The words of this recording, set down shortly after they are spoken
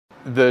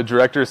the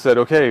director said,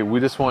 okay, we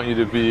just want you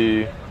to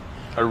be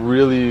a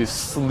really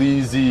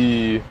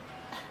sleazy,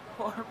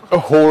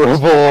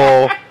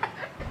 horrible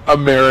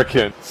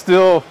American.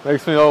 Still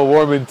makes me all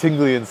warm and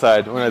tingly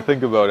inside when I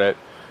think about it.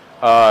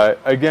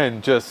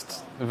 Again,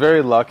 just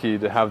very lucky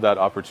to have that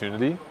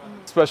opportunity,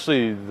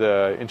 especially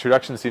the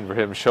introduction scene for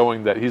him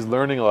showing that he's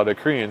learning a lot of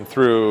Korean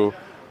through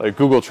like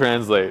Google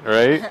Translate,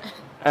 right?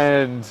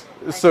 And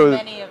Like so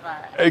many of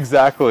us.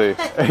 exactly,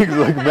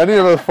 like many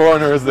of us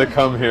foreigners that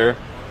come here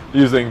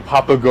using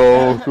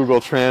Papago, Google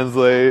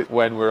Translate.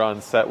 When we're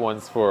on set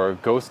once for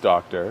Ghost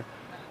Doctor,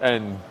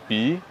 and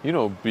B, you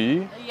know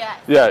B? Yes.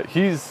 Yeah,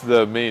 he's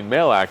the main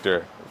male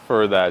actor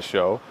for that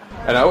show,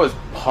 and I was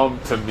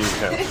pumped to meet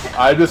him.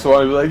 I just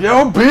wanted to be like,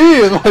 yo,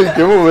 B, and like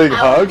give him a big I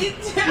hug.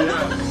 wanted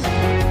to.